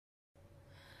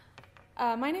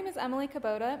My name is Emily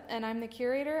Kubota, and I'm the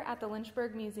curator at the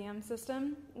Lynchburg Museum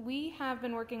system. We have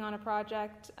been working on a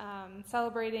project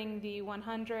celebrating the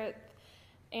 100th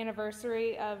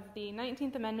anniversary of the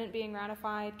 19th Amendment being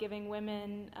ratified, giving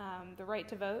women the right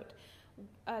to vote.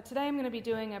 Today I'm going to be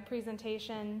doing a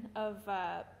presentation of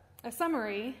a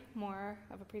summary, more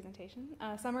of a presentation,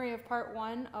 a summary of part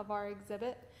 1 of our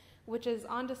exhibit, which is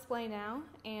on display now,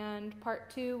 and part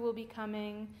 2 will be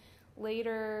coming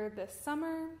later this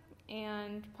summer,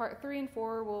 and part 3 and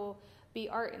 4 will be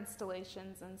art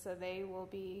installations, and so they will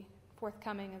be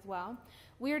forthcoming as well.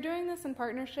 We are doing this in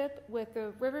partnership with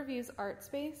the Riverviews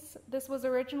Artspace. This was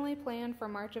originally planned for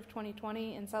March of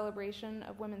 2020 in celebration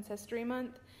of Women's History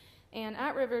Month, and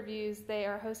at Riverviews they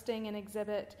are hosting an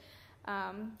exhibit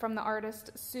from the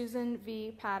artist Suzanne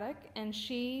Paddock, and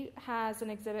she has an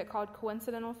exhibit called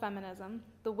Coincidental Feminism,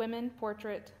 the Women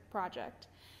Portrait Project.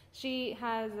 She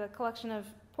has a collection of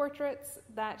portraits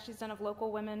that she's done of local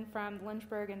women from the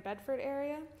Lynchburg and Bedford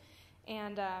area,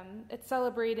 and it's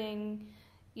celebrating,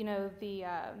 you know, the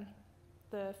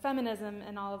feminism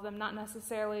in all of them, not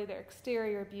necessarily their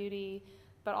exterior beauty,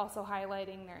 but also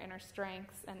highlighting their inner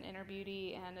strengths and inner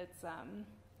beauty, and it's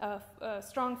a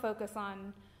strong focus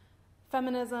on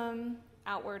feminism,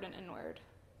 outward and inward.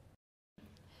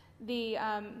 The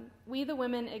We the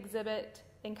Women exhibit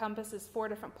encompasses 4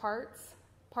 different parts.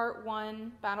 Part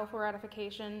 1, Battle for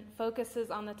Ratification,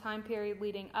 focuses on the time period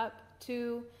leading up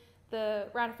to the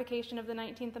ratification of the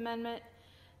 19th Amendment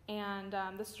and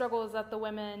the struggles that the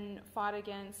women fought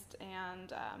against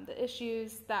and the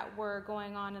issues that were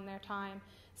going on in their time.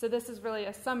 So this is really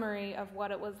a summary of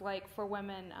what it was like for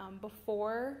women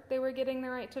before they were getting the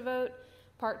right to vote.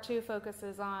 Part 2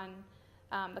 focuses on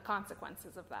the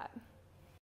consequences of that.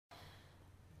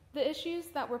 The issues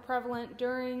that were prevalent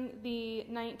during the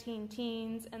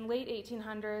 19-teens and late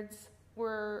 1800s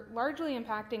were largely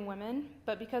impacting women,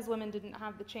 but because women didn't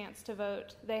have the chance to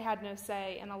vote, they had no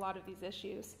say in a lot of these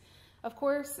issues. Of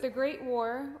course, the Great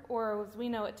War, or as we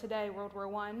know it today, World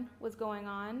War I, was going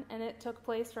on, and it took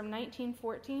place from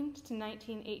 1914 to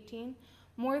 1918.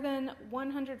 More than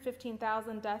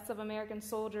 115,000 deaths of American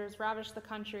soldiers ravished the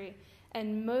country,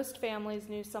 and most families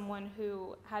knew someone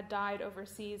who had died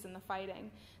overseas in the fighting.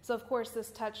 So of course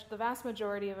this touched the vast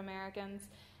majority of Americans,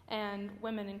 and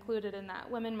women included in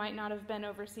that. Women might not have been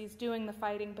overseas doing the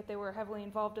fighting, but they were heavily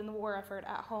involved in the war effort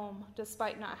at home,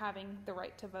 despite not having the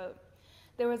right to vote.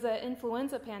 There was an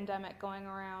influenza pandemic going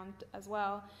around as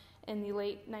well in the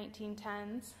late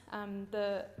 1910s.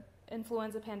 The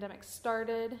influenza pandemic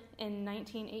started in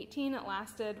 1918. It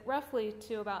lasted roughly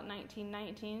to about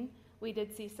 1919. We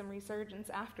did see some resurgence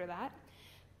after that,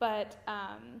 but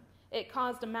it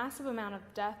caused a massive amount of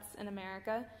deaths in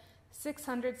America.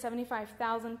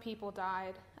 675,000 people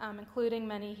died, including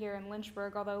many here in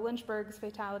Lynchburg, although Lynchburg's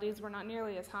fatalities were not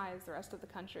nearly as high as the rest of the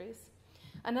country's.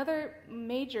 Another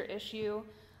major issue,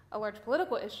 a large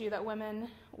political issue that women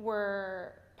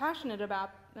were passionate about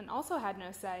and also had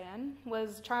no say in,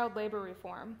 was child labor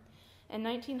reform. In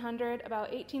 1900,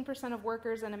 about 18% of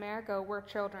workers in America were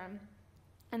children,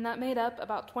 and that made up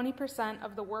about 20%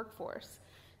 of the workforce.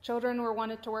 Children were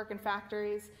wanted to work in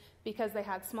factories because they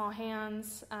had small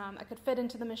hands that could fit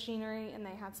into the machinery, and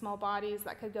they had small bodies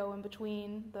that could go in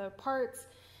between the parts,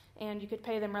 and you could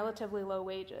pay them relatively low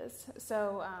wages.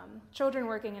 So children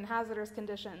working in hazardous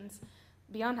conditions,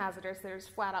 beyond hazardous, there's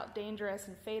flat out dangerous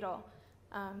and fatal.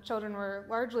 Children were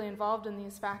largely involved in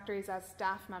these factories as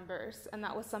staff members, and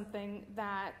that was something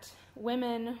that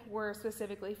women were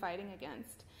specifically fighting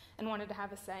against and wanted to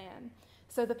have a say in.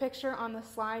 So the picture on the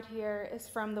slide here is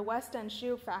from the West End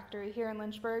Shoe Factory here in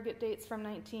Lynchburg. It dates from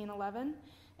 1911,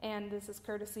 and this is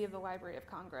courtesy of the Library of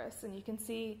Congress. And you can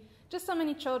see just how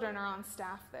many children are on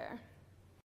staff there.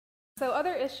 So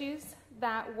other issues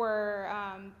that were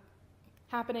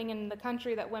happening in the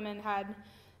country that women had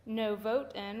no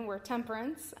vote in were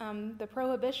temperance. The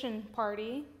Prohibition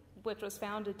Party, which was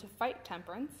founded to fight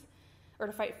temperance, or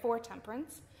to fight for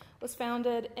temperance, was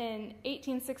founded in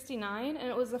 1869, and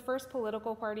it was the first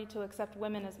political party to accept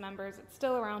women as members. It's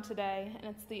still around today, and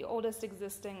it's the oldest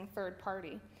existing third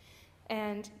party.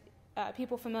 And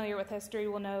people familiar with history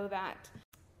will know that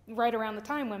right around the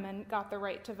time women got the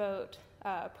right to vote,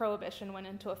 Prohibition went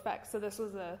into effect. So this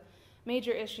was a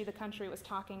major issue the country was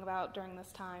talking about during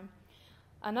this time.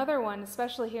 Another one,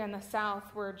 especially here in the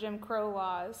South, were Jim Crow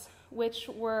laws, which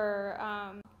were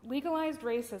legalized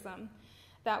racism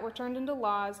that were turned into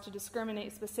laws to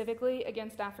discriminate specifically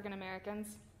against African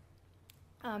Americans.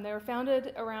 They were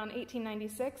founded around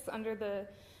 1896 under the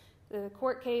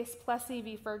court case Plessy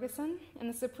v. Ferguson, and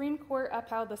the Supreme Court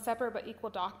upheld the separate but equal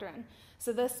doctrine.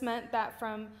 So this meant that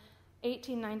from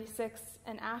 1896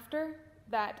 and after,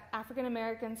 that African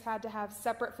Americans had to have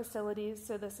separate facilities,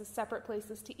 so this is separate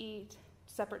places to eat,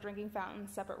 separate drinking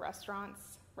fountains, separate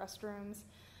restaurants, restrooms.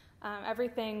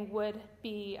 Everything would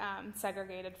be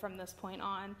segregated from this point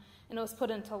on, and it was put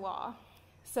into law.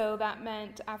 So that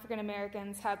meant African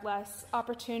Americans had less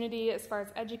opportunity as far as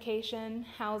education,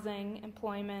 housing,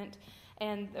 employment,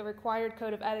 and the required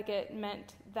code of etiquette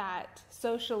meant that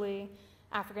socially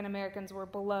African Americans were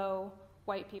below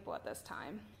white people at this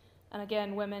time. And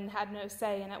again, women had no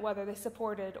say in it, whether they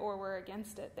supported or were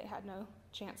against it. They had no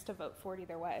chance to vote for it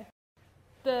either way.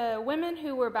 The women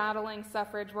who were battling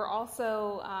suffrage were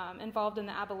also involved in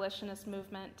the abolitionist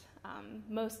movement.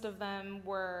 Most of them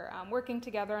were working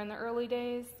together in the early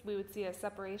days. We would see a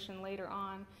separation later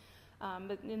on.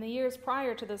 But in the years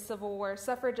prior to the Civil War,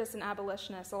 suffragists and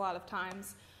abolitionists a lot of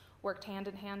times worked hand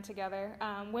in hand together.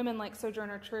 Women like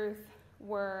Sojourner Truth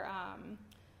were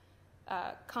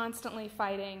constantly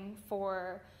fighting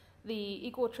for the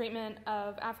equal treatment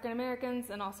of African Americans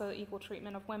and also the equal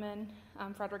treatment of women.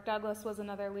 Frederick Douglass was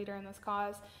another leader in this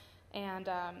cause. And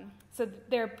so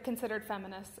they're considered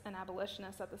feminists and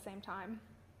abolitionists at the same time.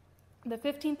 The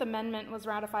 15th Amendment was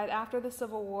ratified after the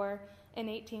Civil War in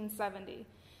 1870.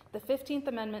 The 15th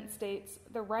Amendment states,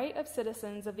 "The right of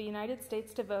citizens of the United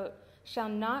States to vote shall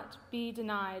not be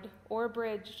denied or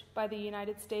abridged by the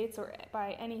United States or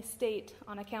by any state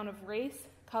on account of race,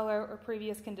 color, or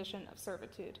previous condition of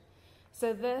servitude."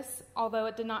 So this, although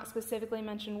it did not specifically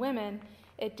mention women,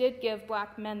 it did give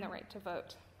black men the right to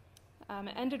vote.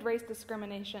 It ended race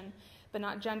discrimination, but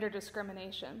not gender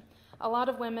discrimination. A lot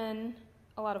of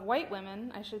white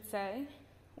women, I should say,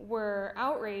 were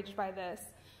outraged by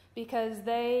this because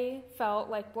they felt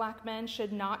like black men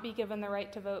should not be given the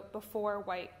right to vote before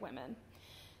white women.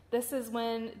 This is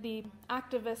when the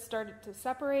activists started to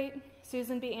separate.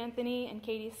 Susan B. Anthony and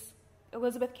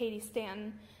Elizabeth Cady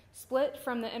Stanton split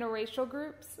from the interracial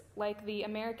groups like the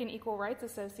American Equal Rights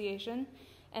Association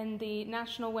and the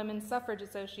National Women's Suffrage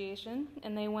Association,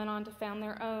 and they went on to found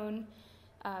their own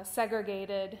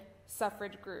segregated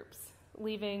suffrage groups,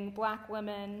 leaving black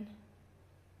women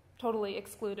totally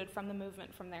excluded from the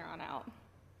movement from there on out.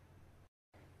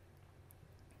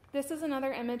 This is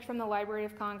another image from the Library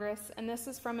of Congress, and this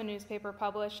is from a newspaper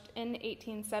published in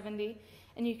 1870,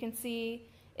 and you can see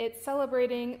it's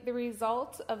celebrating the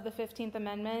result of the 15th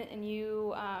Amendment, and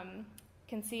you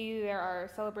can see there are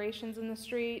celebrations in the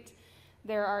street.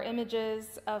 There are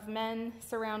images of men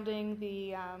surrounding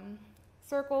the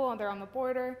circle, and they're on the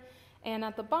border, and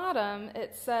at the bottom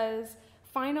it says,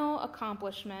 "Final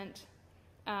accomplishment,"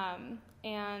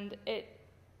 and it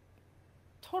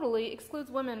totally excludes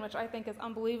women, which I think is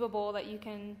unbelievable that you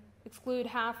can exclude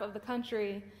half of the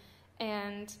country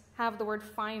and have the word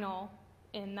final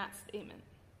in that statement.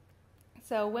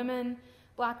 So women,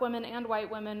 black women and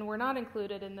white women were not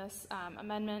included in this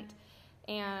amendment,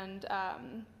 and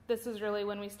this is really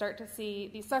when we start to see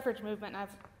the suffrage movement as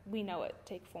we know it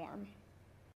take form.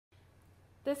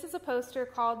 This is a poster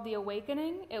called The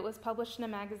Awakening. It was published in a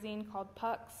magazine called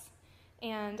Pucks.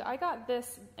 And I got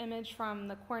this image from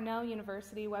the Cornell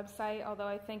University website, although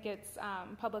I think it's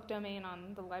public domain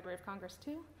on the Library of Congress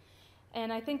too.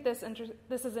 And I think this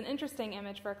is an interesting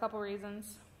image for a couple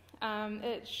reasons.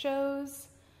 It shows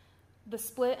the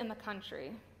split in the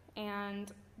country,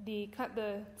 and the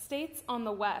states on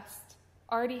the west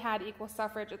already had equal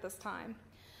suffrage at this time.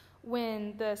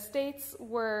 When the states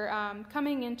were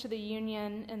coming into the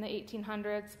Union in the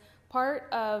 1800s,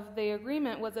 part of the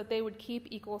agreement was that they would keep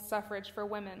equal suffrage for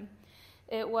women.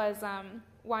 It was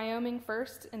Wyoming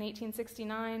first in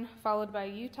 1869, followed by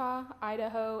Utah,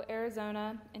 Idaho,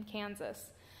 Arizona, and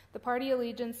Kansas. The party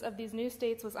allegiance of these new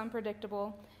states was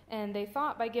unpredictable, and they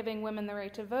thought by giving women the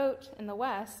right to vote in the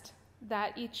West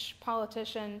that each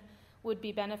politician would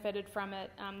be benefited from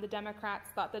it. The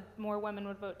Democrats thought that more women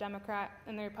would vote Democrat,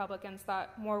 and the Republicans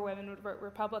thought more women would vote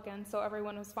Republican, so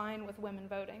everyone was fine with women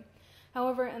voting.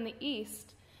 However, in the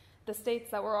East, the states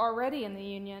that were already in the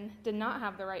Union did not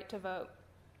have the right to vote.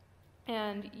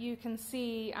 And you can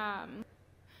see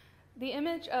the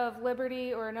image of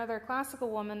Liberty, or another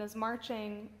classical woman, is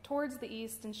marching towards the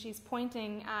East, and she's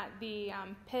pointing at the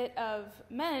pit of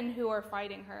men who are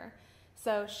fighting her.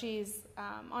 So she's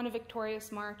on a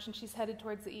victorious march, and she's headed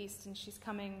towards the East, and she's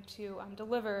coming to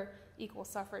deliver equal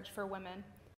suffrage for women.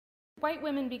 White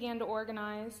women began to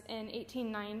organize in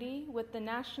 1890 with the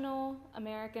National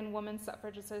American Women's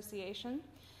Suffrage Association,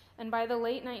 and by the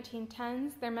late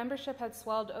 1910s, their membership had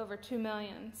swelled to over 2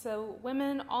 million. So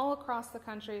women all across the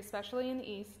country, especially in the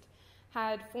East,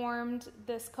 had formed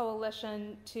this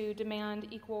coalition to demand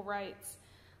equal rights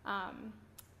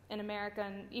in America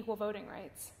and equal voting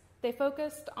rights. They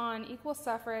focused on equal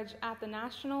suffrage at the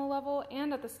national level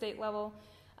and at the state level,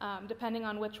 depending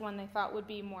on which one they thought would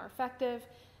be more effective,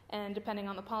 and depending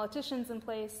on the politicians in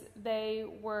place, they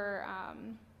were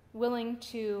willing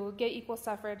to get equal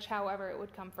suffrage however it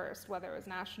would come first, whether it was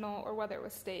national or whether it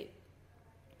was state.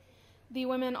 The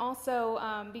women also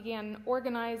began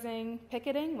organizing,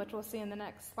 picketing, which we'll see in the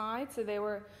next slide. So they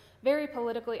were very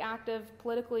politically active,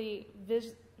 politically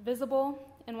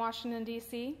visible in Washington,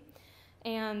 D.C.,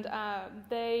 and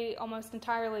they almost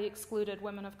entirely excluded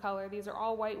women of color. These are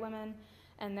all white women,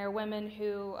 and they're women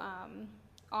who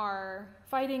are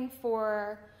fighting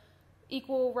for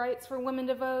equal rights for women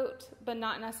to vote, but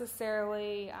not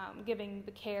necessarily giving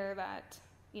the care that,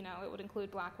 it would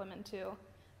include black women too.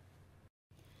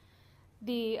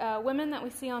 The women that we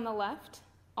see on the left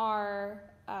are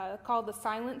called the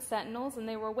Silent Sentinels, and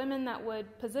they were women that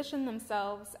would position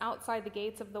themselves outside the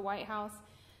gates of the White House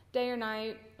day or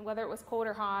night, whether it was cold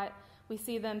or hot. We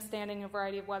see them standing in a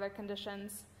variety of weather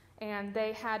conditions, and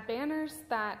they had banners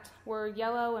that were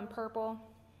yellow and purple,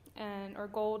 or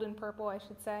gold and purple, I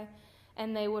should say,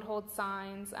 and they would hold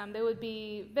signs. They would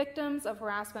be victims of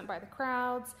harassment by the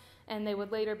crowds, and they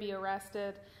would later be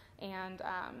arrested and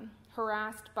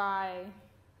harassed by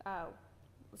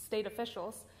state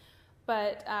officials.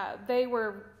 But they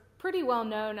were pretty well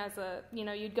known as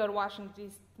you'd go to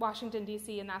Washington,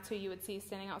 D.C., and that's who you would see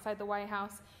standing outside the White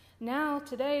House. Now,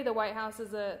 today, the White House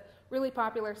is a really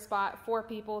popular spot for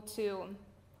people to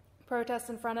protest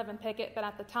in front of and picket, but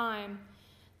at the time,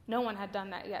 no one had done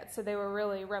that yet, so they were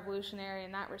really revolutionary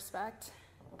in that respect.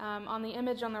 On the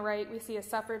image on the right, we see a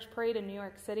suffrage parade in New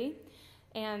York City,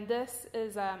 and this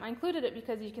is, I included it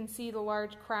because you can see the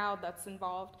large crowd that's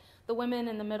involved. The women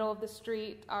in the middle of the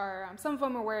street are, some of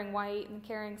them are wearing white and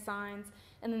carrying signs,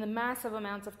 and then the massive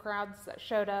amounts of crowds that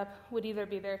showed up would either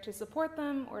be there to support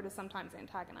them or to sometimes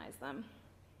antagonize them.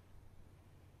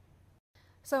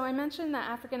 So I mentioned that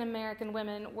African American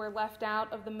women were left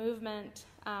out of the movement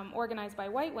organized by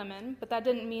white women, but that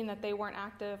didn't mean that they weren't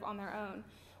active on their own.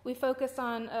 We focus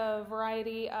on a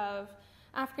variety of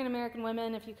African American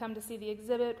women. If you come to see the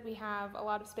exhibit, we have a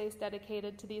lot of space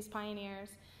dedicated to these pioneers,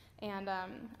 and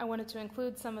I wanted to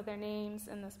include some of their names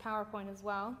in this PowerPoint as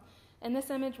well. In this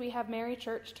image, we have Mary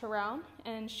Church Terrell,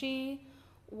 and she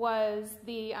was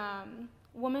the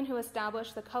woman who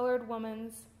established the Colored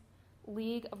Women's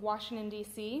League of Washington,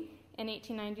 D.C. in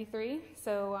 1893,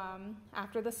 so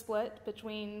after the split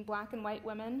between black and white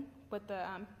women with the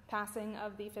passing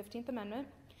of the 15th Amendment.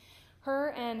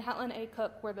 Her and Helen A.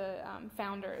 Cook were the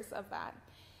founders of that.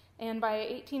 And by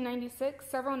 1896,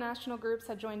 several national groups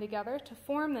had joined together to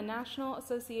form the National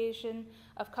Association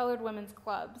of Colored Women's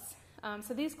Clubs.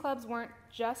 So these clubs weren't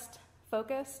just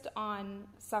focused on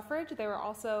suffrage, they were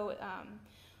also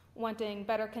wanting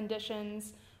better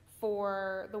conditions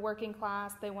for the working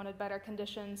class, they wanted better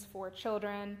conditions for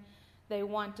children, they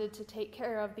wanted to take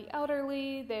care of the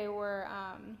elderly, they were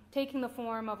taking the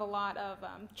form of a lot of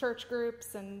church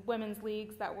groups and women's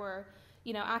leagues that were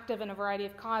active in a variety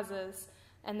of causes,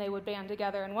 and they would band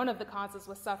together, and one of the causes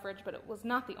was suffrage, but it was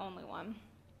not the only one.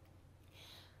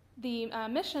 The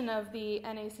mission of the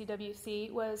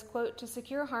NACWC was, quote, to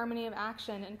secure harmony of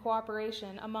action and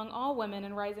cooperation among all women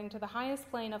in rising to the highest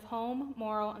plane of home,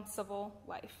 moral, and civil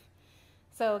life.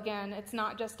 So again, it's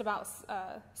not just about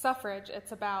suffrage,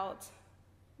 it's about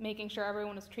making sure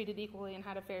everyone was treated equally and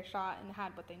had a fair shot and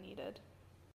had what they needed.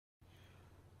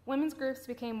 Women's groups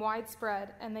became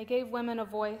widespread, and they gave women a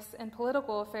voice in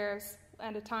political affairs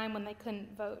at a time when they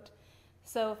couldn't vote.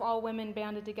 So if all women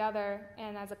banded together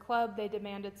and as a club they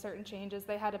demanded certain changes,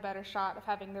 they had a better shot of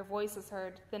having their voices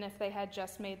heard than if they had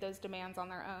just made those demands on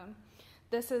their own.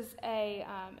 This is a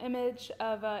image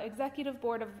of an executive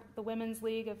board of the Women's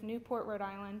League of Newport, Rhode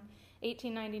Island,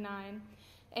 1899.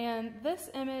 And this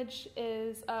image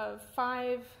is of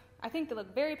 5, I think they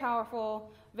look very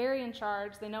powerful, very in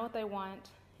charge, they know what they want,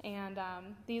 and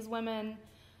these women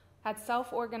had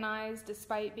self-organized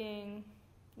despite being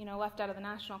left out of the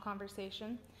national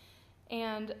conversation.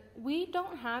 And we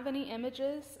don't have any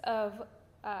images of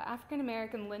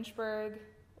African-American Lynchburg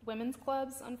women's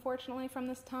clubs, unfortunately, from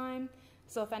this time.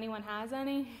 So if anyone has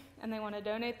any and they want to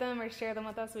donate them or share them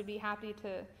with us, we'd be happy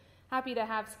to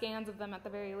have scans of them at the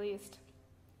very least.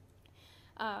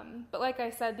 But like I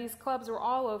said, these clubs were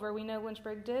all over. We know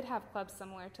Lynchburg did have clubs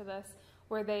similar to this,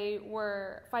 where they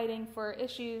were fighting for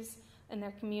issues in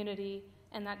their community,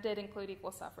 and that did include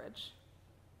equal suffrage.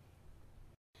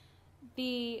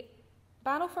 The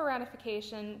battle for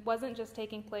ratification wasn't just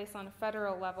taking place on a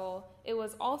federal level, it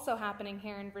was also happening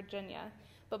here in Virginia.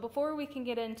 But before we can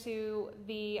get into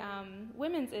the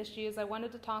women's issues, I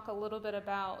wanted to talk a little bit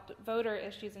about voter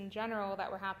issues in general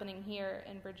that were happening here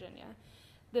in Virginia.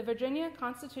 The Virginia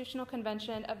Constitutional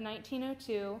Convention of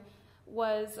 1902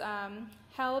 was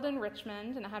held in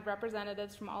Richmond, and it had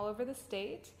representatives from all over the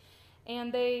state.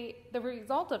 And the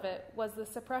result of it was the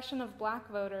suppression of black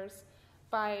voters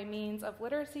by means of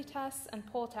literacy tests and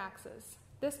poll taxes.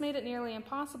 This made it nearly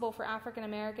impossible for African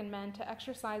American men to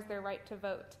exercise their right to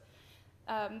vote.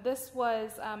 This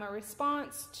was a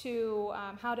response to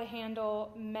how to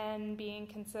handle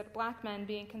black men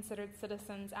being considered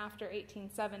citizens after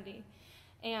 1870.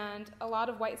 And a lot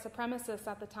of white supremacists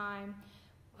at the time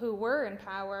who were in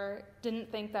power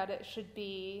didn't think that it should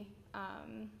be,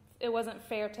 it wasn't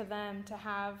fair to them to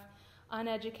have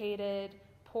uneducated,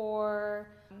 poor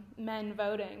men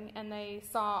voting, and they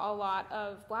saw a lot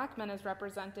of black men as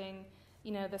representing,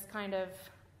 this kind of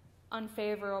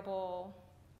unfavorable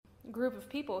group of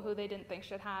people who they didn't think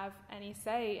should have any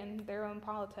say in their own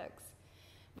politics.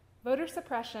 Voter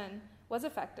suppression was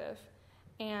effective,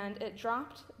 and it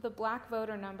dropped the black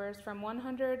voter numbers from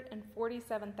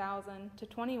 147,000 to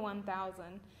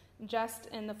 21,000 just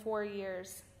in the 4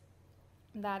 years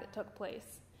that it took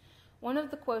place. One of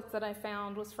the quotes that I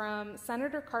found was from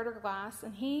Senator Carter Glass,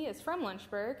 and he is from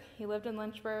Lynchburg. He lived in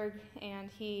Lynchburg,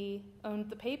 and he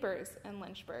owned the papers in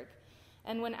Lynchburg.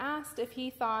 And when asked if he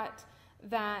thought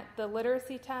that the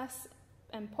literacy tests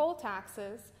and poll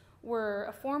taxes were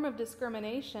a form of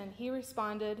discrimination, he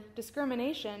responded,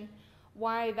 "Discrimination?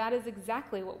 Why, that is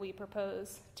exactly what we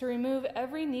propose, to remove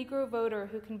every Negro voter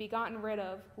who can be gotten rid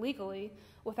of legally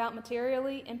without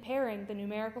materially impairing the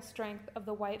numerical strength of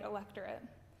the white electorate."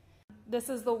 This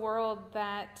is the world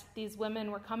that these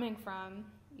women were coming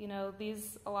from.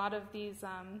 A lot of these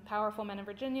powerful men in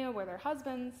Virginia were their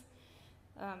husbands,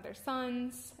 their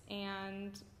sons,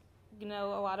 and a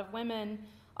lot of women,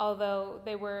 although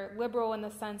they were liberal in the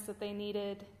sense that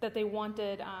they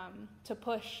wanted to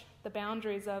push the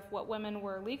boundaries of what women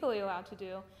were legally allowed to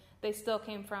do, they still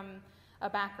came from a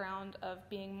background of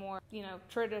being more,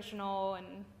 traditional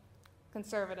and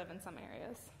conservative in some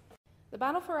areas. The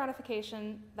battle for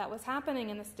ratification that was happening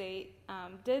in the state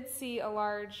did see a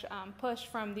large push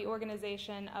from the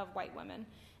organization of white women.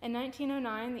 In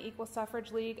 1909, the Equal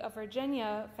Suffrage League of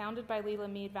Virginia, founded by Lela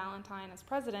Mead Valentine as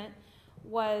president,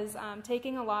 was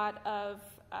taking a lot of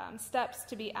steps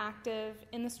to be active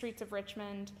in the streets of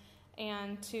Richmond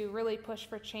and to really push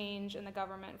for change in the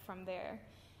government from there.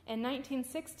 In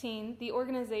 1916, the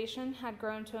organization had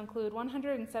grown to include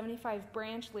 175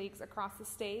 branch leagues across the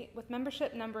state, with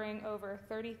membership numbering over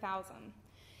 30,000.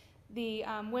 The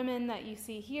women that you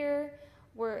see here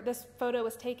this photo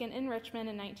was taken in Richmond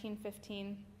in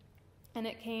 1915, and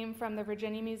it came from the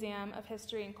Virginia Museum of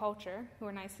History and Culture, who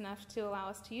were nice enough to allow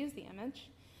us to use the image.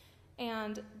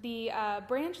 And the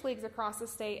branch leagues across the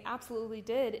state absolutely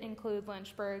did include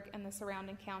Lynchburg and the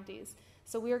surrounding counties.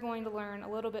 So we are going to learn a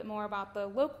little bit more about the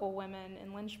local women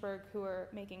in Lynchburg who are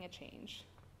making a change.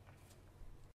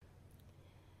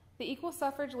 The Equal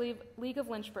Suffrage League of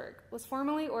Lynchburg was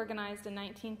formally organized in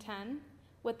 1910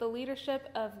 with the leadership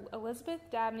of Elizabeth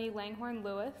Dabney Langhorne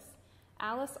Lewis,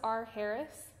 Alice R.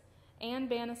 Harris, Ann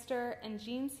Bannister, and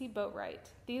Jean C.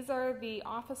 Boatwright. These are the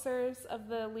officers of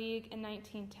the league in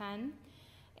 1910,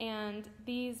 and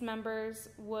these members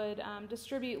would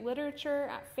distribute literature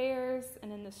at fairs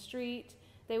and in the street.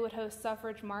 They would host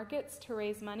suffrage markets to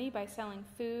raise money by selling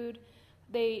food.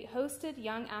 They hosted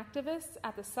young activists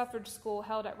at the suffrage school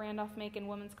held at Randolph-Macon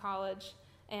Women's College,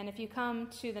 and if you come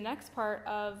to the next part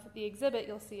of the exhibit,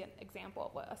 you'll see an example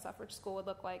of what a suffrage school would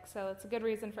look like, so it's a good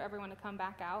reason for everyone to come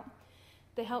back out.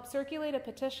 They helped circulate a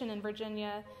petition in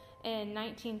Virginia in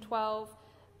 1912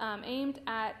 aimed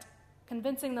at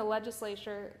convincing the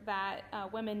legislature that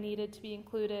women needed to be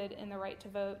included in the right to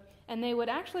vote. And they would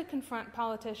actually confront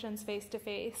politicians face to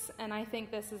face, and I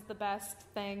think this is the best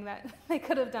thing that they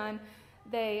could have done.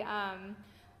 They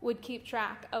would keep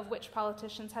track of which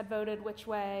politicians had voted which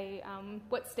way,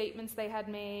 what statements they had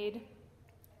made,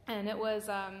 and it was,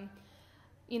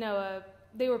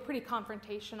 they were pretty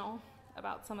confrontational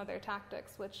about some of their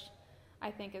tactics, which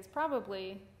I think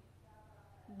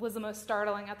was the most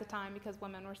startling at the time because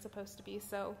women were supposed to be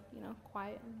so,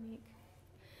 quiet and meek.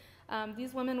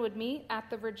 These women would meet at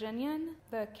the Virginian,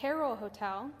 the Carroll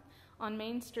Hotel on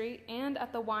Main Street, and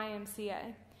at the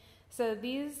YMCA. So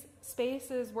these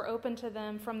spaces were open to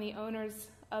them from the owners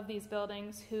of these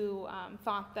buildings who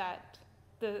thought that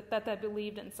they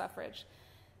believed in suffrage.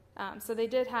 So they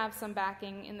did have some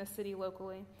backing in the city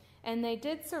locally. And they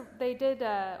did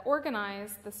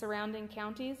organize the surrounding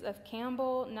counties of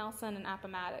Campbell, Nelson, and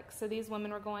Appomattox. So these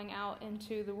women were going out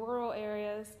into the rural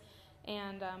areas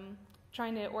and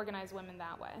trying to organize women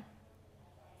that way.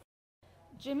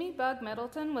 Jimmy Bug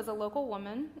Middleton was a local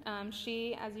woman.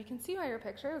 She, as you can see by her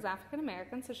picture, was African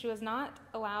American, so she was not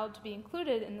allowed to be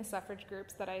included in the suffrage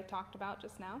groups that I talked about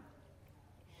just now.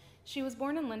 She was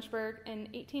born in Lynchburg in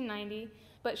 1890,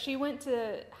 but she went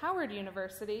to Howard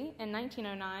University in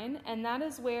 1909, and that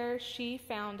is where she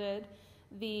founded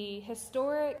the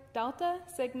historic Delta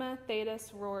Sigma Theta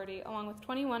sorority, along with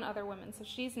 21 other women. So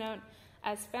she's known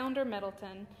as Founder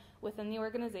Middleton within the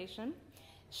organization.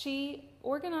 She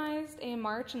organized a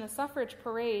march and a suffrage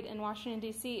parade in Washington,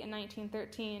 D.C. in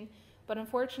 1913, but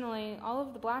unfortunately, all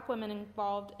of the black women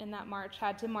involved in that march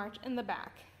had to march in the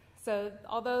back. So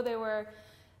although they were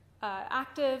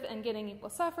active in getting equal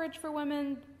suffrage for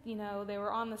women, they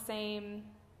were on the same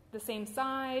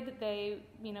side, they,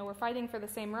 were fighting for the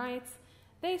same rights,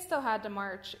 they still had to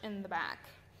march in the back.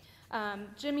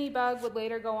 Jimmy Bug would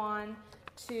later go on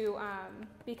to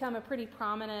become a pretty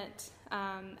prominent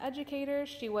educator.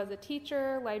 She was a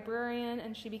teacher, librarian,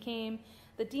 and she became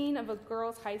the dean of a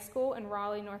girls' high school in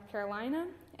Raleigh, North Carolina.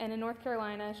 And in North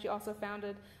Carolina, she also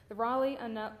founded the Raleigh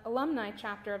alumni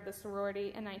chapter of the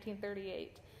sorority in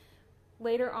 1938.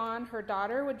 Later on, her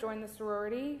daughter would join the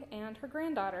sorority, and her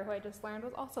granddaughter, who I just learned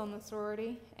was also in the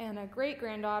sorority, and a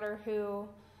great-granddaughter who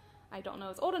I don't know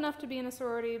is old enough to be in a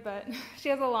sorority, but she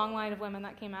has a long line of women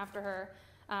that came after her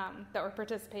that were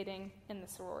participating in the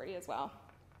sorority as well.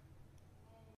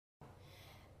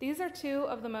 These are two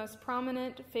of the most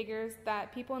prominent figures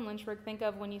that people in Lynchburg think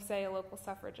of when you say a local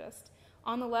suffragist.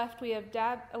 On the left, we have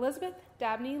Elizabeth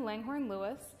Dabney Langhorne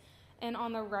Lewis, and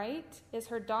on the right is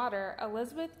her daughter,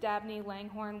 Elizabeth Dabney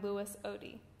Langhorne Lewis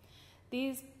Odie.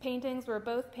 These paintings were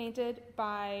both painted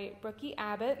by Brookie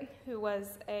Abbott, who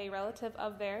was a relative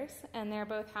of theirs, and they're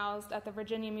both housed at the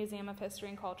Virginia Museum of History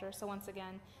and Culture, so once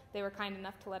again, they were kind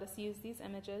enough to let us use these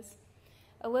images.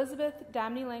 Elizabeth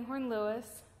Dabney Langhorne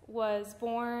Lewis was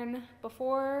born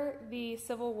before the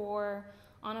Civil War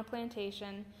on a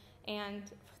plantation, and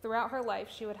throughout her life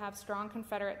she would have strong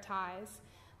Confederate ties.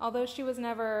 Although she was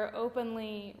never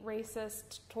openly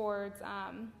racist towards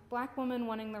black women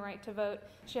wanting the right to vote,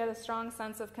 she had a strong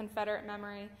sense of Confederate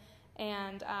memory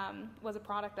and was a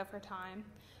product of her time.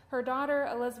 Her daughter,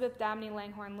 Elizabeth Dabney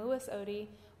Langhorne Lewis Odie,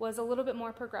 was a little bit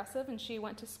more progressive, and she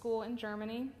went to school in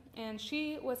Germany, and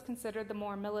she was considered the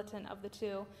more militant of the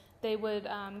two. They would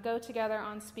go together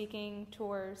on speaking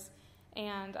tours,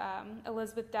 and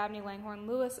Elizabeth Dabney Langhorne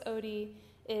Lewis Odie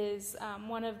is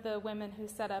one of the women who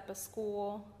set up a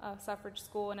school, a suffrage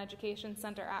school and education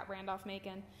center at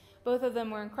Randolph-Macon. Both of them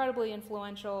were incredibly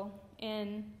influential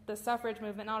in the suffrage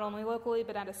movement, not only locally,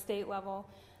 but at a state level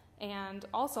and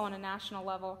also on a national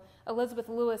level. Elizabeth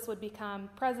Lewis would become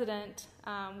president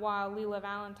while Leila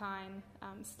Valentine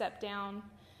stepped down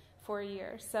for a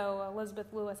year. So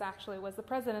Elizabeth Lewis actually was the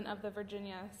president of the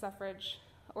Virginia suffrage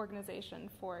organization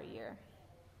for a year.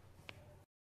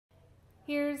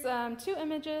 Here's two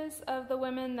images of the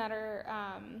women that are,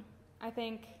 I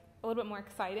think, a little bit more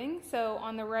exciting. So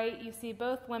on the right, you see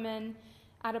both women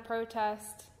at a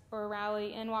protest or a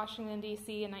rally in Washington,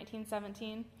 D.C. in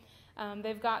 1917.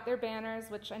 They've got their banners,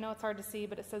 which I know it's hard to see,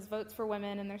 but it says Votes for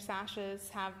Women, and their sashes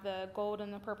have the gold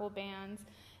and the purple bands.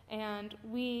 And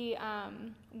we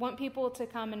want people to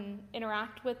come and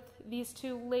interact with these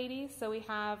two ladies, so we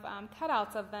have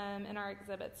cutouts of them in our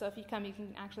exhibit. So if you come, you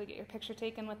can actually get your picture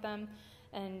taken with them,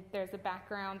 and there's a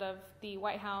background of the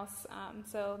White House.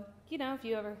 So,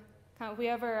 if we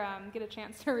ever get a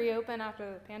chance to reopen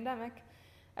after the pandemic,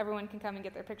 everyone can come and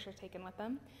get their picture taken with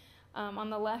them. On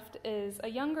the left is a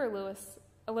younger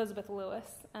Elizabeth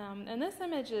Lewis, and this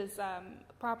image is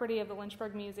property of the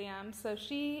Lynchburg Museum. So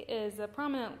she is a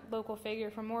prominent local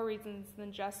figure for more reasons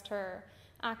than just her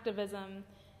activism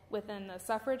within the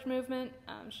suffrage movement.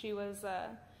 She was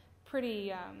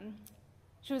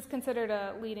considered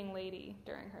a leading lady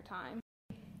during her time.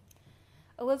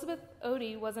 Elizabeth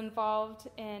Odie was involved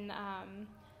in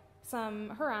some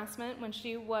harassment when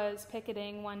she was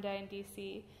picketing one day in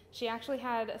D.C. She actually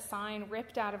had a sign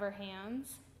ripped out of her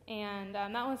hands, and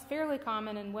that was fairly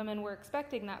common, and women were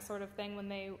expecting that sort of thing when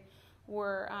they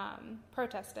were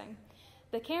protesting.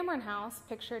 The Cameron House,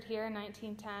 pictured here in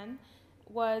 1910,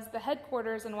 was the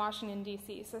headquarters in Washington,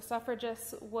 D.C. So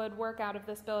suffragists would work out of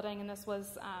this building, and this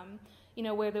was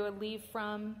where they would leave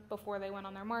from before they went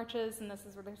on their marches, and this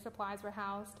is where their supplies were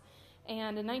housed.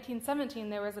 And in 1917,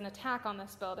 there was an attack on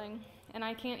this building, and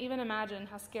I can't even imagine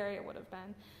how scary it would have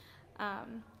been.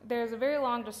 There's a very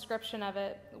long description of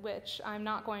it, which I'm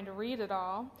not going to read at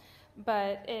all,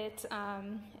 but it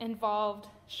involved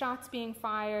shots being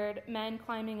fired, men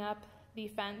climbing up the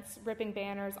fence, ripping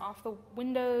banners off the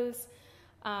windows.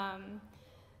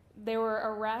 There were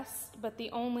arrests, but the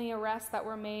only arrests that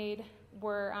were made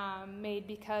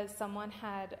because someone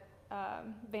had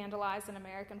vandalized an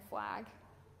American flag.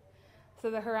 So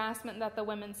the harassment that the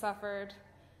women suffered,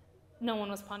 no one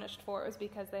was punished for. It was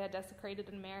because they had desecrated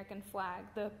an American flag.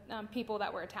 The people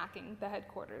that were attacking the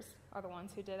headquarters are the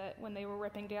ones who did it. When they were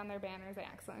ripping down their banners, they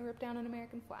accidentally ripped down an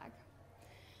American flag.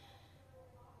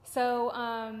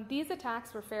 So these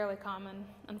attacks were fairly common,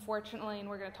 unfortunately, and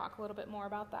we're going to talk a little bit more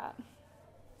about that.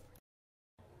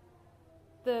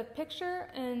 The picture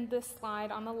in this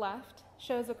slide on the left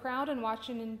shows a crowd in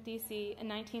Washington, D.C. in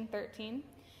 1913,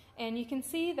 and you can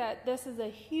see that this is a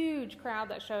huge crowd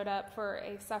that showed up for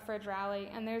a suffrage rally,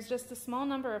 and there's just a small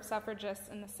number of suffragists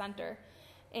in the center.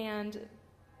 And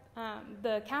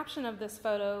the caption of this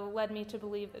photo led me to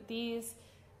believe that these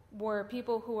were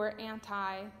people who were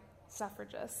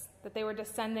anti-suffragists, that they were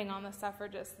descending on the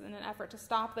suffragists in an effort to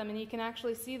stop them, and you can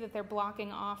actually see that they're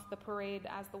blocking off the parade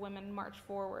as the women march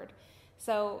forward.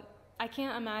 So I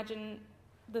can't imagine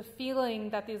the feeling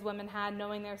that these women had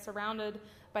knowing they're surrounded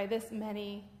by this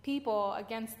many people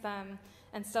against them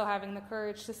and still having the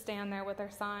courage to stand there with their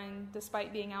sign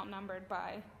despite being outnumbered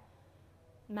by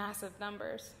massive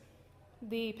numbers.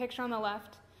 The picture on the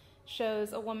left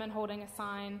shows a woman holding a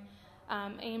sign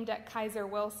aimed at Kaiser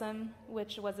Wilson,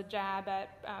 which was a jab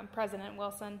at President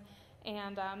Wilson.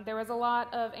 And there was a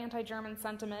lot of anti-German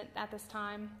sentiment at this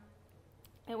time.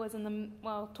 It was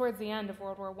towards the end of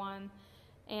World War I,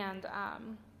 and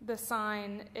the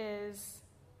sign is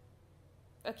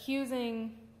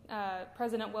accusing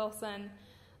President Wilson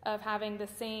of having the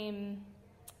same,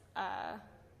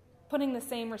 putting the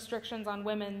same restrictions on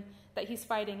women that he's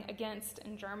fighting against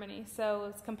in Germany. So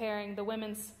it's comparing the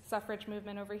women's suffrage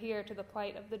movement over here to the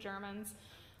plight of the Germans,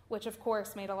 which of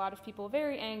course made a lot of people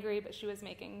very angry, but she was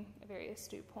making a very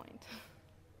astute point.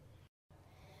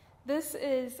 This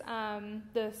is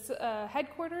the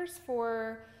headquarters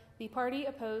for the party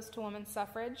opposed to women's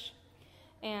suffrage,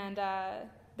 and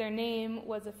their name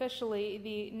was officially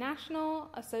the National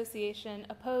Association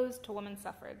Opposed to Women's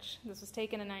Suffrage. This was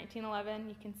taken in 1911.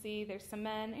 You can see there's some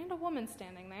men and a woman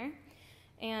standing there,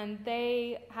 and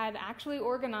they had actually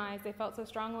organized, they felt so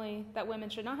strongly that women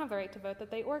should not have the right to vote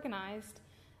that they organized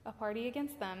a party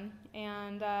against them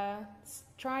and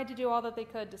tried to do all that they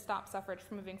could to stop suffrage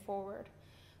from moving forward.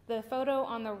 The photo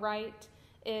on the right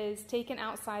is taken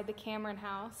outside the Cameron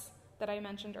House that I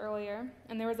mentioned earlier,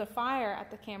 and there was a fire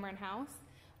at the Cameron House.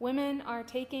 Women are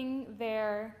taking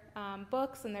their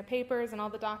books and their papers and all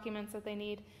the documents that they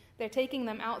need. They're taking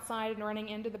them outside and running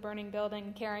into the burning building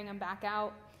and carrying them back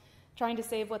out, trying to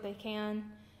save what they can.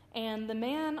 And the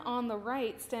man on the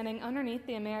right, standing underneath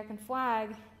the American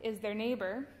flag, is their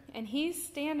neighbor, and he's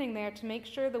standing there to make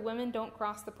sure the women don't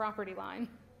cross the property line.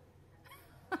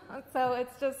 So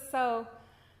it's just so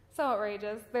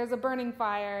outrageous. There's a burning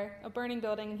fire, a burning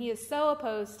building, and he is so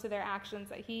opposed to their actions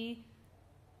that he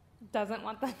doesn't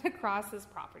want them to cross his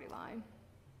property line.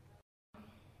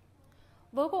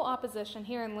 Local opposition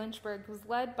here in Lynchburg was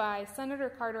led by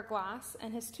Senator Carter Glass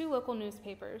and his two local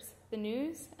newspapers, The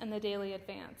News and the Daily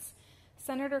Advance.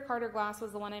 Senator Carter Glass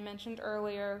was the one I mentioned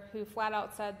earlier who flat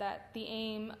out said that the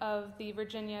aim of the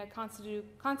Virginia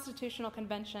Constitutional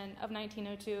Convention of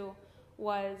 1902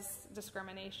 was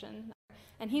discrimination.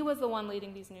 And he was the one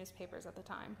leading these newspapers at the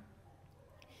time.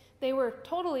 They were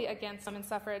totally against women's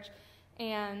suffrage,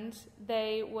 and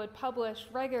they would publish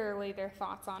regularly their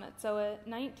thoughts on it. So a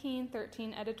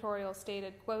 1913 editorial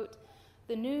stated, quote,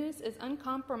 "The News is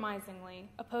uncompromisingly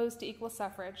opposed to equal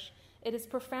suffrage. It is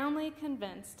profoundly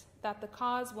convinced that the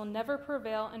cause will never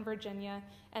prevail in Virginia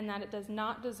and that it does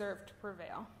not deserve to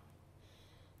prevail."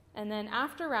 And then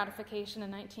after ratification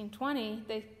in 1920,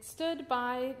 they stood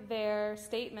by their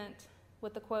statement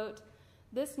with the quote,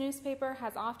 "This newspaper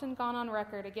has often gone on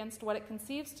record against what it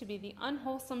conceives to be the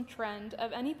unwholesome trend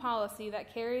of any policy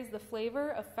that carries the flavor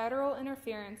of federal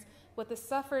interference with the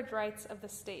suffrage rights of the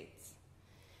states."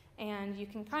 And you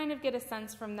can kind of get a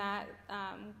sense from that,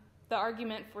 the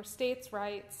argument for states'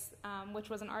 rights, which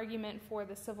was an argument for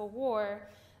the Civil War,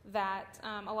 that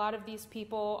a lot of these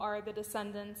people are the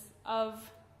descendants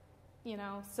of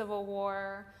Civil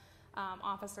War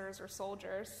officers or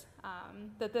soldiers,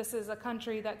 that this is a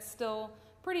country that's still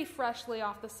pretty freshly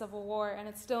off the Civil War and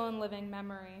it's still in living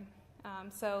memory.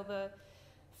 So the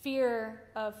fear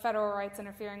of federal rights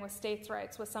interfering with states'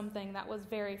 rights was something that was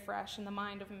very fresh in the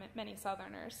mind of many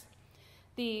Southerners.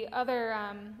 The other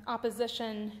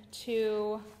opposition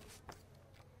to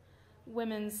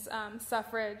women's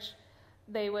suffrage,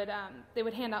 they would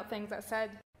hand out things that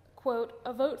said, quote,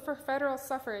 "A vote for federal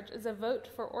suffrage is a vote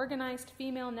for organized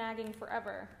female nagging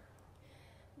forever."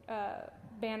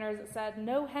 banners that said,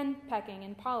 "No henpecking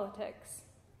in politics."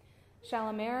 "Shall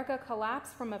America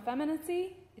collapse from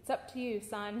effeminacy? It's up to you,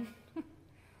 son."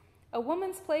 "A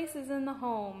woman's place is in the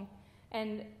home,"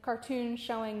 and cartoons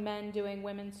showing men doing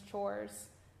women's chores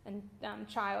and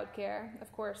childcare.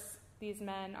 Of course, these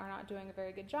men are not doing a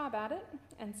very good job at it,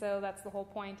 and so that's the whole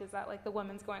point, is that like the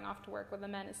woman's going off to work while the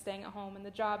men is staying at home, and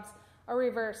the jobs are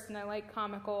reversed in a like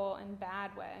comical and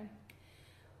bad way.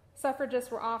 Suffragists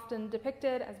were often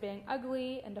depicted as being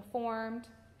ugly and deformed.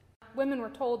 Women were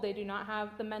told they do not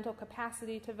have the mental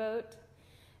capacity to vote,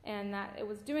 and that it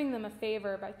was doing them a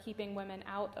favor by keeping women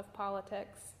out of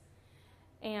politics.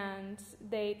 And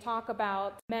they talk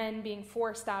about men being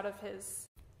forced out of his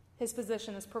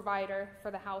position as provider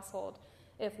for the household.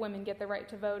 If women get the right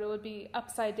to vote, it would be an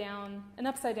upside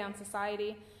down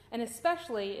society. And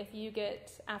especially if you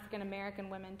get African American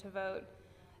women to vote,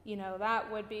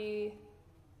 that would be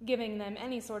giving them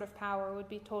any sort of power would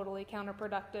be totally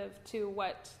counterproductive to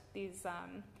what these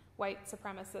white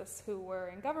supremacists who were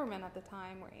in government at the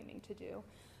time were aiming to do.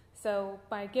 So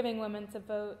by giving women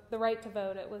the right to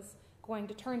vote, it was going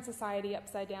to turn society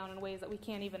upside down in ways that we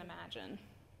can't even imagine.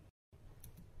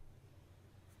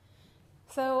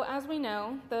 So as we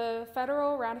know, the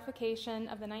federal ratification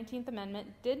of the 19th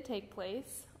Amendment did take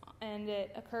place, and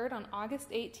it occurred on August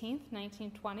 18th,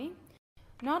 1920.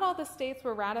 Not all the states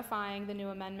were ratifying the new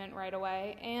amendment right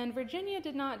away, and Virginia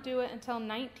did not do it until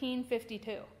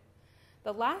 1952.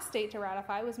 The last state to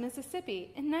ratify was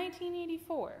Mississippi in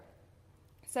 1984.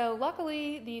 So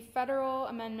luckily, the federal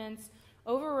amendments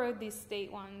overrode these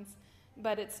state ones,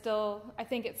 but I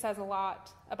think it says a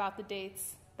lot about the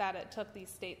dates that it took these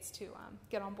states to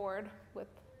get on board with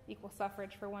equal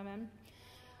suffrage for women.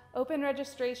 Open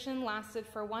registration lasted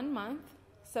for 1 month,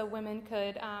 so women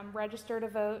could register to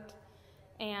vote,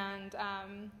 and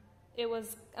it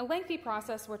was a lengthy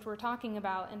process, which we're talking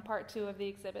about in part 2 of the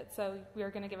exhibit. So we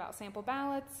are going to give out sample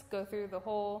ballots, go through the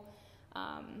whole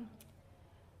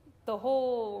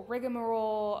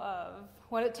rigmarole of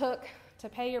what it took to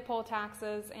pay your poll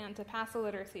taxes and to pass a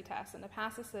literacy test and to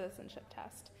pass a citizenship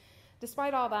test.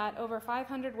 Despite all that, over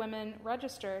 500 women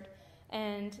registered,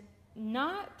 and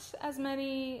not as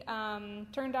many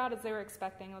turned out as they were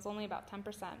expecting. It was only about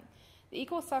 10%. The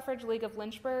Equal Suffrage League of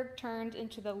Lynchburg turned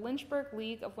into the Lynchburg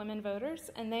League of Women Voters,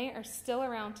 and they are still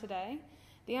around today.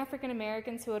 The African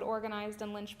Americans who had organized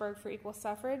in Lynchburg for equal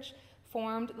suffrage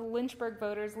formed the Lynchburg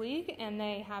Voters League, and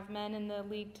they have men in the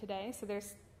league today. So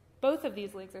both of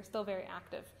these leagues are still very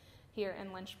active here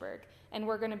in Lynchburg. And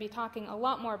we're going to be talking a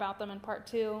lot more about them in part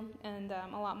 2, and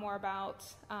a lot more about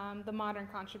the modern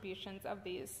contributions of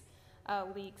these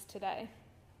leagues today.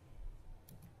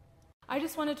 I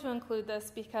just wanted to include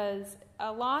this because a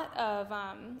lot of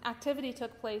activity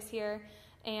took place here,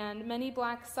 and many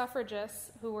black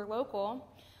suffragists who were local,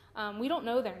 we don't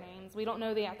know their names. We don't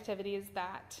know the activities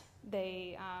that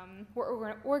they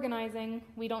were organizing.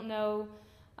 We don't know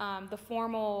the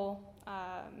formal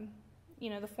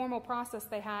process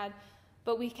they had,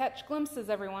 but we catch glimpses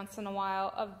every once in a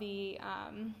while of the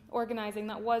organizing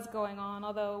that was going on,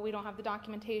 although we don't have the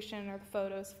documentation or the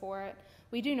photos for it.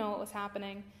 We do know what was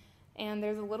happening. And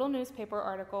there's a little newspaper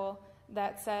article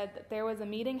that said that there was a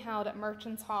meeting held at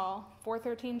Merchants Hall,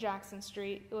 413 Jackson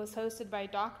Street. It was hosted by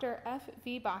Dr.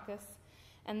 F.V. Bacchus,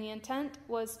 and the intent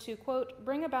was to, quote,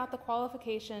 bring about the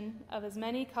qualification of as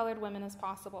many colored women as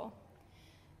possible.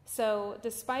 So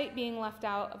despite being left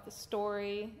out of the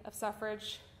story of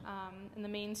suffrage in the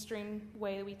mainstream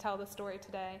way that we tell the story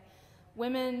today,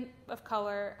 women of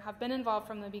color have been involved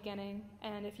from the beginning,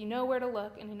 and if you know where to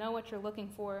look and you know what you're looking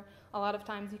for, a lot of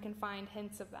times you can find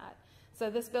hints of that. So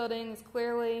this building is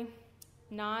clearly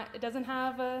it doesn't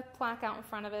have a plaque out in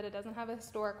front of it, it doesn't have a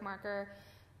historic marker,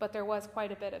 but there was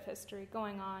quite a bit of history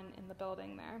going on in the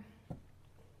building there.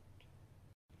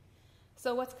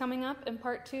 So what's coming up in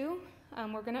part 2?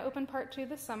 We're going to open part 2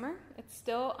 this summer. It's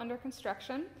still under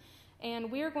construction.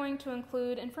 And we are going to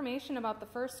include information about the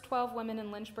first 12 women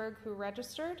in Lynchburg who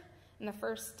registered. In the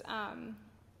first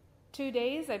 2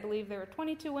 days, I believe there were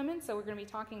 22 women, so we're going to be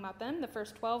talking about them. The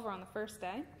first 12 were on the first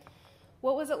day.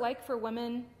 What was it like for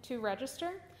women to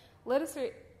register?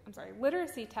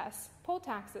 Literacy tests, poll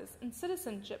taxes, and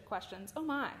citizenship questions. Oh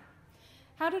my.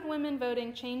 How did women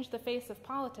voting change the face of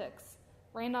politics?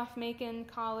 Randolph-Macon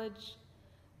College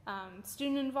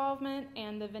student involvement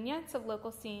and the vignettes of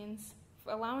local scenes,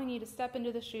 allowing you to step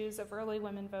into the shoes of early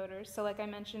women voters. So like I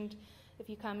mentioned, if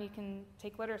you come, you can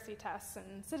take literacy tests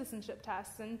and citizenship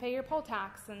tests and pay your poll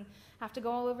tax and have to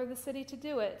go all over the city to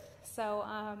do it. So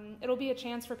it'll be a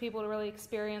chance for people to really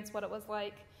experience what it was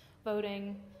like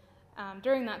voting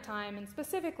during that time, and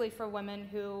specifically for women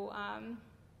who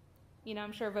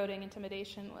I'm sure voting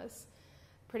intimidation was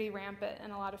pretty rampant,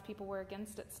 and a lot of people were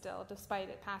against it still, despite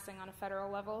it passing on a federal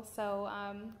level. So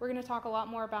we're going to talk a lot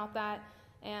more about that,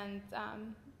 and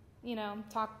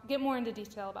get more into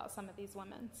detail about some of these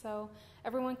women. So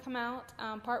everyone come out.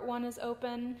 Part 1 is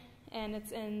open, and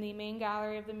it's in the main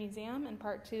gallery of the museum, and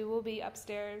Part 2 will be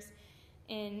upstairs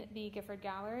in the Gifford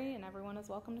Gallery, and everyone is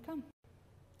welcome to come.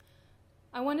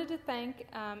 I wanted to thank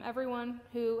everyone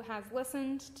who has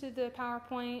listened to the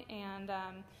PowerPoint, and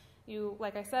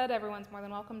like I said, everyone's more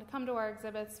than welcome to come to our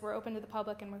exhibits. We're open to the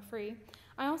public and we're free.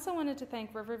 I also wanted to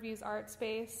thank Riverviews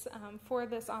Artspace for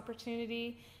this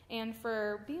opportunity and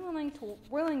for being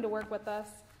willing to work with us.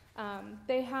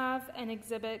 They have an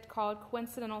exhibit called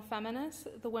Coincidental Feminists,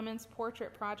 the Women's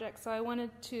Portrait Project. So I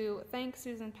wanted to thank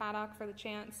Suzanne Paddock for the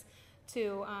chance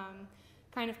to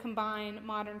kind of combine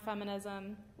modern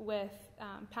feminism with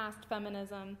past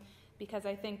feminism, because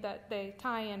I think that they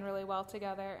tie in really well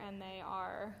together, and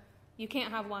you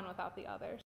can't have one without the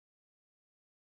other.